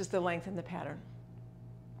 This is the length in the pattern.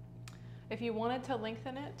 If you wanted to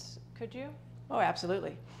lengthen it, could you? Oh,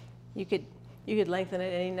 absolutely. You could lengthen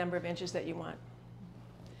it any number of inches that you want.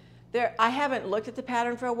 I haven't looked at the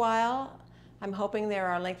pattern for a while. I'm hoping there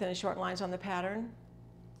are length and short lines on the pattern.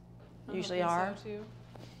 Usually are. So too.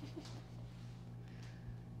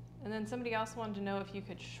 And then somebody else wanted to know if you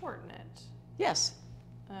could shorten it. Yes,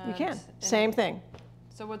 you can. And Same thing.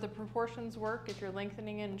 So would the proportions work if you're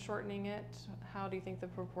lengthening it and shortening it? How do you think the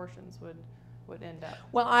proportions would end up?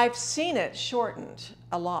 Well, I've seen it shortened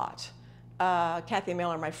a lot. Kathy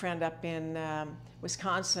Miller, my friend up in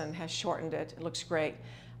Wisconsin, has shortened it. It looks great.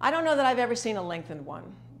 I don't know that I've ever seen a lengthened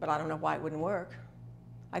one, but I don't know why it wouldn't work.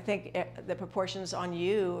 I think the proportions on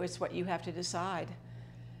you is what you have to decide.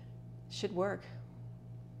 Should work.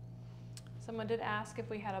 Someone did ask if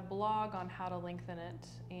we had a blog on how to lengthen it,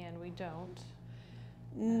 and we don't.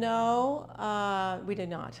 No, we did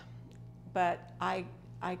not. But I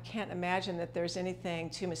can't imagine that there's anything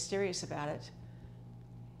too mysterious about it.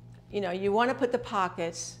 You know, you want to put the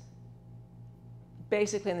pockets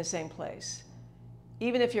basically in the same place.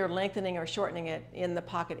 Even if you're lengthening or shortening it in the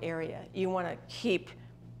pocket area, you want to keep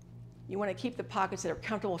the pockets that are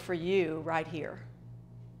comfortable for you right here.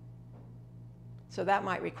 So that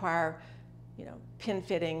might require, pin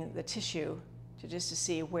fitting the tissue to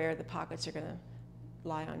see where the pockets are going to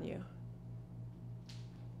lie on you.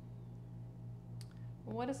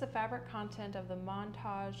 What is the fabric content of the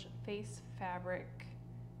montage face fabric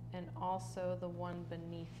and also the one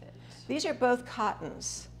beneath it? These are both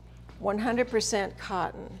cottons, 100%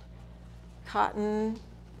 cotton. Cotton.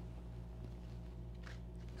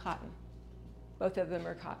 Both of them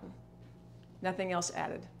are cotton. Nothing else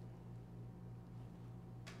added.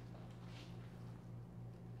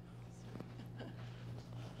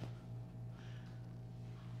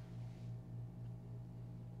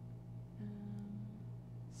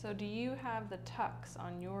 So do you have the tucks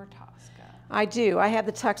on your Tosca? I do. I have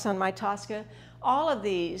the tucks on my Tosca. All of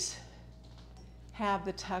these have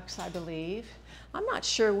the tucks, I believe. I'm not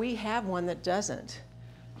sure we have one that doesn't.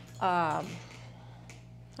 I'd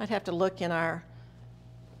have to look in our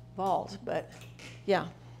vault, but yeah,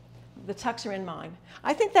 the tucks are in mine.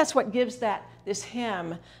 I think that's what gives this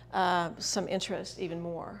hem some interest even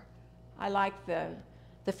more. I like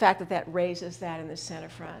the fact that raises that in the center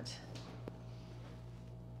front.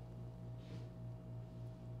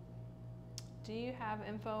 Do you have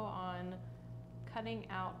info on cutting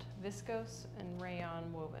out viscose and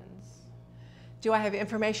rayon wovens? Do I have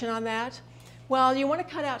information on that? Well, you want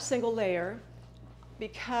to cut out single layer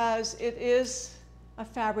because it is a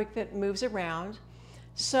fabric that moves around.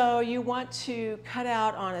 So you want to cut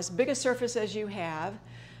out on as big a surface as you have,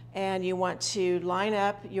 and you want to line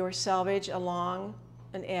up your selvage along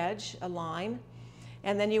an edge, a line,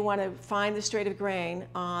 and then you want to find the straight of grain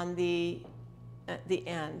on the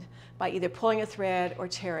end by either pulling a thread or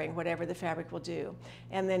tearing, whatever the fabric will do.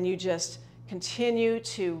 And then you just continue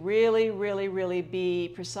to really, really, really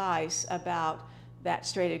be precise about that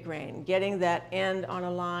straighted grain, getting that end on a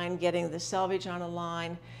line, getting the selvage on a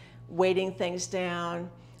line, weighting things down,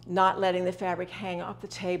 not letting the fabric hang off the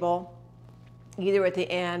table, either at the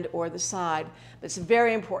end or the side. But it's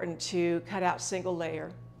very important to cut out single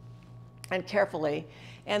layer and carefully.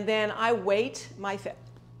 And then I weight my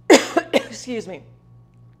excuse me.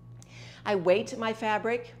 I weight my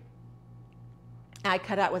fabric. I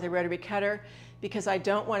cut out with a rotary cutter because I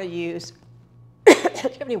don't want to use, do you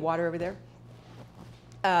have any water over there?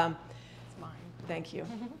 It's mine. Thank you.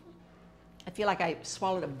 I feel like I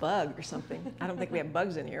swallowed a bug or something. I don't think we have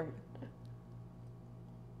bugs in here.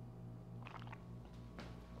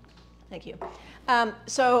 Thank you.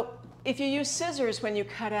 So if you use scissors when you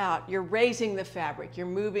cut out, you're raising the fabric, you're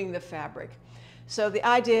moving the fabric. So the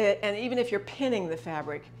idea, and even if you're pinning the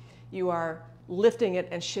fabric, you are lifting it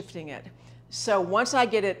and shifting it. So once I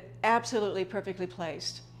get it absolutely perfectly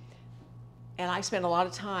placed, and I spend a lot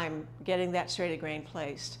of time getting that straighted grain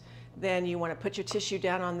placed, then you want to put your tissue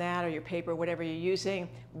down on that or your paper, whatever you're using,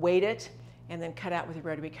 weight it, and then cut out with a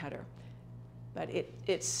rotary cutter. But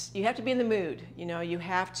you have to be in the mood. You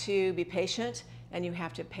have to be patient and you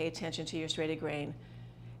have to pay attention to your straighted grain.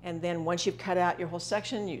 And then once you've cut out your whole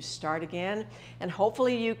section, you start again. And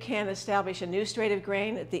hopefully you can establish a new straighted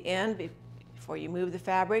grain at the end before you move the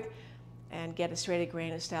fabric and get a straighted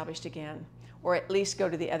grain established again. Or at least go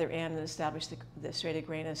to the other end and establish the straighted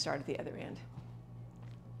grain and start at the other end.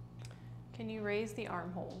 Can you raise the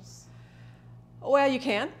armholes? Well, you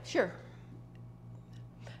can, sure.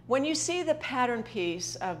 When you see the pattern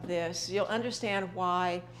piece of this, you'll understand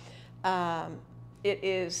why it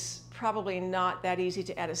is probably not that easy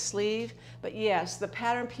to add a sleeve, but yes, the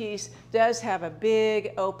pattern piece does have a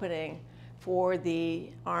big opening for the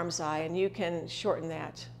arm's eye, and you can shorten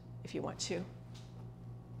that if you want to.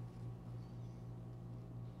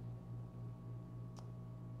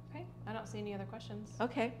 Okay, I don't see any other questions.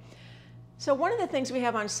 Okay. So one of the things we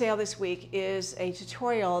have on sale this week is a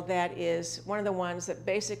tutorial that is one of the ones that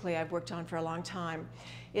basically I've worked on for a long time.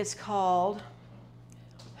 It's called,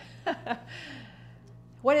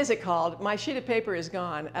 what is it called? My sheet of paper is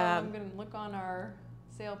gone. I'm going to look on our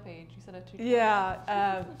sale page. You said a tutorial.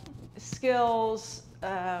 Yeah, skills.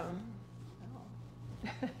 Well,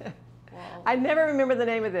 I never remember the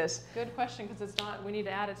name of this. good question, because it's not. We need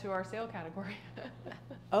to add it to our sale category.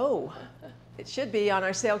 Oh, it should be on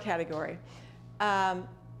our sale category.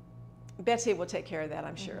 Betsy will take care of that,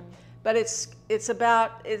 I'm sure. Mm-hmm. But it's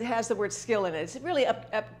about, it has the word skill in it. It's really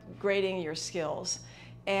upgrading your skills.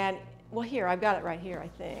 And, well, here, I've got it right here, I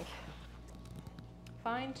think.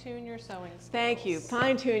 Fine-tune your sewing skills. Thank you.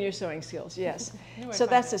 Fine-tune your sewing skills, yes. So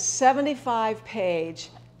that's a 75-page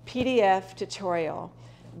PDF tutorial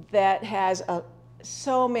that has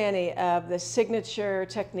so many of the signature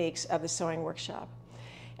techniques of the sewing workshop.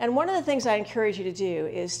 And one of the things I encourage you to do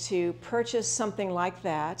is to purchase something like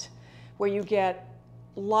that, where you get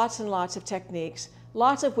lots and lots of techniques,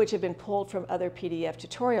 lots of which have been pulled from other PDF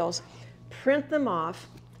tutorials, print them off,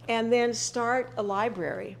 and then start a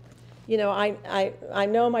library. You know, I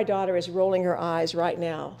know my daughter is rolling her eyes right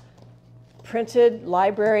now. Printed,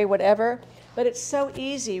 library, whatever, but it's so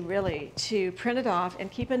easy really to print it off and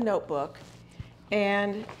keep a notebook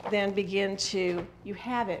and then begin to, you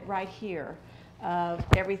have it right here of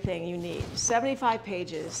everything you need. 75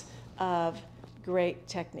 pages of great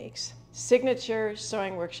techniques. Signature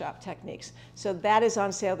sewing workshop techniques. So that is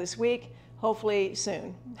on sale this week, hopefully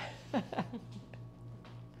soon.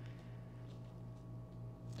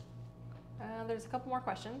 There's a couple more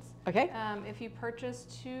questions. Okay. If you purchase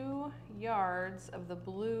 2 yards of the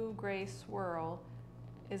blue gray swirl,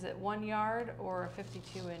 is it 1 yard or a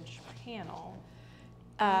 52-inch panel?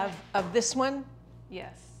 Of this one?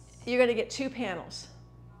 Yes. You're going to get 2 panels.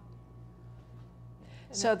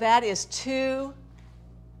 So that is 2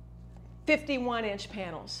 51-inch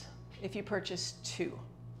panels if you purchase 2.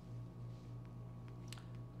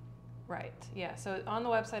 Right, yeah, so on the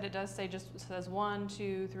website it does say, just says 1,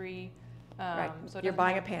 2, 3. Right, so it you're doesn't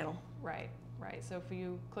buying have- a panel. Right, right, so if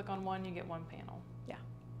you click on 1, you get 1 panel. Yeah.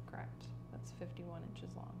 Correct, that's 51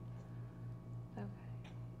 inches long. Okay.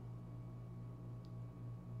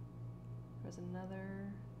 There's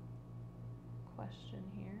another question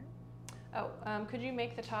here. Oh, could you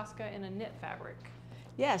make the Tosca in a knit fabric?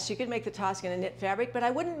 Yes, you could make the Tosca in a knit fabric, but I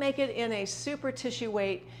wouldn't make it in a super tissue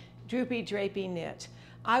weight, droopy, drapey knit.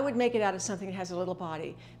 I would make it out of something that has a little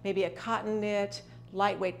body, maybe a cotton knit,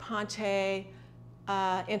 lightweight ponte,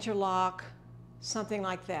 interlock, something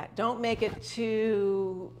like that. Don't make it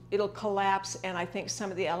too, it'll collapse, and I think some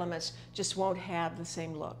of the elements just won't have the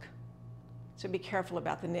same look. So be careful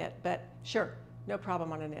about the knit, but sure, no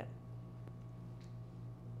problem on a knit.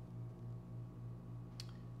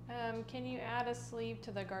 Can you add a sleeve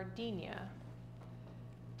to the Gardenia?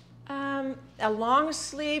 A long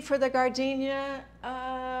sleeve for the Gardenia,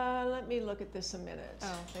 let me look at this a minute.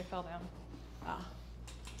 Oh, they fell down. Ah.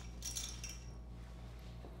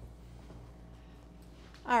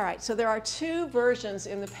 All right, so there are 2 versions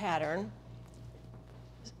in the pattern,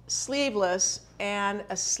 sleeveless and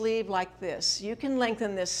a sleeve like this. You can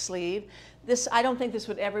lengthen this sleeve. I don't think this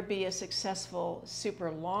would ever be a successful super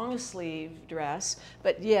long sleeve dress,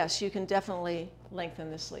 but yes, you can definitely lengthen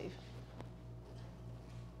the sleeve.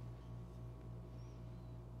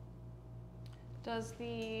 Does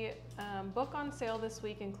the book on sale this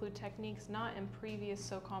week include techniques not in previous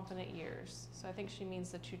So Confident years? So I think she means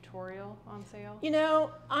the tutorial on sale. You know,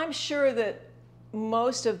 I'm sure that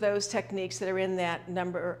most of those techniques that are in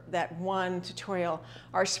that one tutorial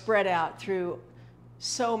are spread out through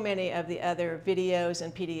so many of the other videos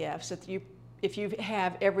and PDFs that if you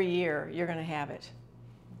have every year, you're going to have it.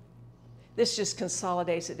 This just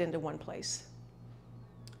consolidates it into one place.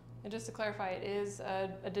 And just to clarify, it is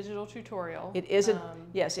a digital tutorial. It is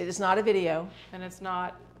yes, it is not a video. And it's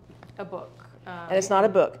not a book. And it's not a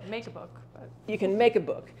book. Make a book. But. You can make a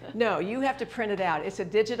book. No, you have to print it out. It's a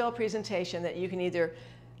digital presentation that you can either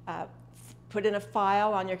put in a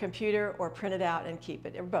file on your computer or print it out and keep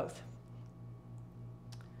it, or both.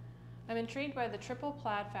 I'm intrigued by the triple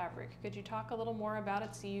plaid fabric. Could you talk a little more about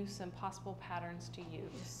its use and possible patterns to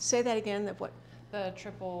use? Say that again, what? The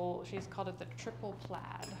triple, she's called it the triple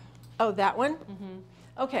plaid. Oh, that one? Mm-hmm.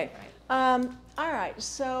 Okay. Right. All right,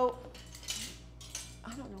 so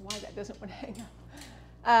I don't know why that doesn't want to hang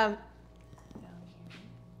up.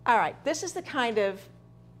 All right, this is the kind of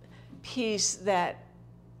piece that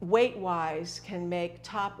weight-wise can make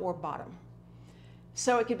top or bottom.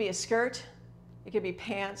 So it could be a skirt, it could be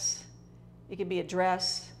pants, it could be a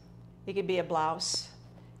dress, it could be a blouse,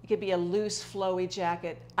 it could be a loose, flowy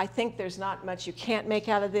jacket. I think there's not much you can't make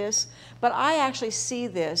out of this, but I actually see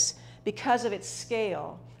this because of its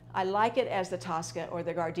scale. I like it as the Tosca or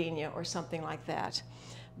the Gardenia or something like that.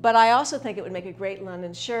 But I also think it would make a great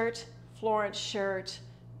London shirt, Florence shirt,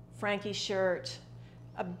 Frankie shirt,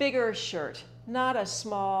 a bigger shirt, not a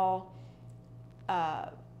small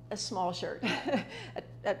shirt,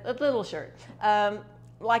 a little shirt.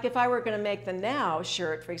 Like if I were going to make the Now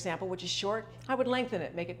shirt, for example, which is short, I would lengthen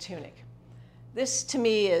it, make it tunic. This, to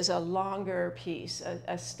me, is a longer piece,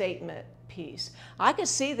 a statement piece. I could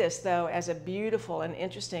see this, though, as a beautiful and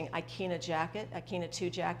interesting Ikena jacket, Ikena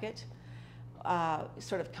 2 jacket,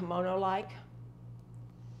 sort of kimono-like.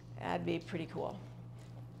 That'd be pretty cool.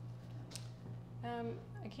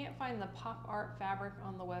 I can't find the pop art fabric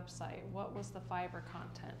on the website. What was the fiber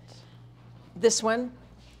content? This one,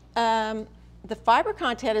 The fiber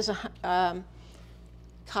content is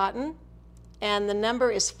cotton, and the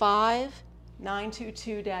number is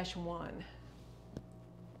 5922-1.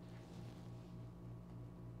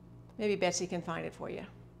 Maybe Betsy can find it for you. Yeah,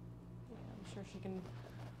 I'm sure she can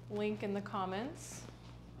link in the comments.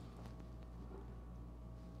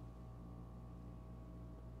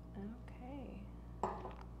 Okay.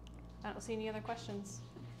 I don't see any other questions.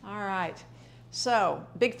 All right. So,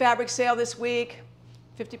 big fabric sale this week,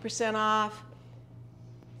 50% off.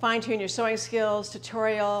 Fine-tune your sewing skills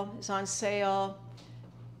tutorial is on sale.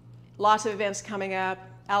 Lots of events coming up.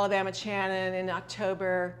 Alabama Chanin in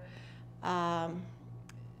October.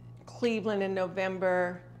 Cleveland in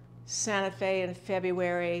November. Santa Fe in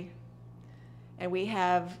February. And we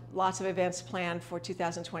have lots of events planned for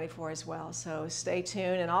 2024 as well. So stay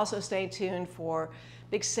tuned, and also stay tuned for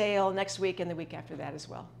big sale next week and the week after that as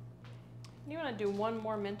well. You want to do one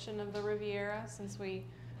more mention of the Riviera since we,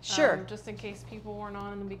 Sure. just in case people weren't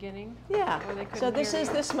on in the beginning? Yeah. Or they couldn't So this hear is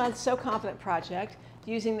you. this month's So Confident project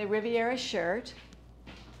using the Riviera shirt,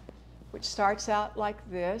 which starts out like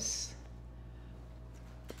this.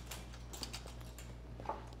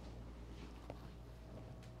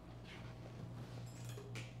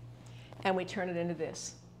 And we turn it into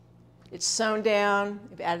this. It's sewn down,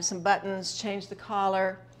 we've added some buttons, changed the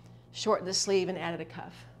collar, shortened the sleeve, and added a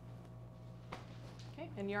cuff. Okay,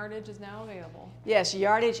 and yardage is now available. Yes,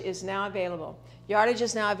 yardage is now available. Yardage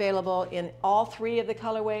is now available in all 3 of the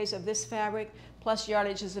colorways of this fabric, plus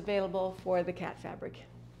yardage is available for the cat fabric.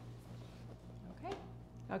 Okay.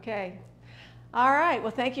 Okay. All right,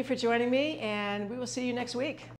 well, thank you for joining me, and we will see you next week.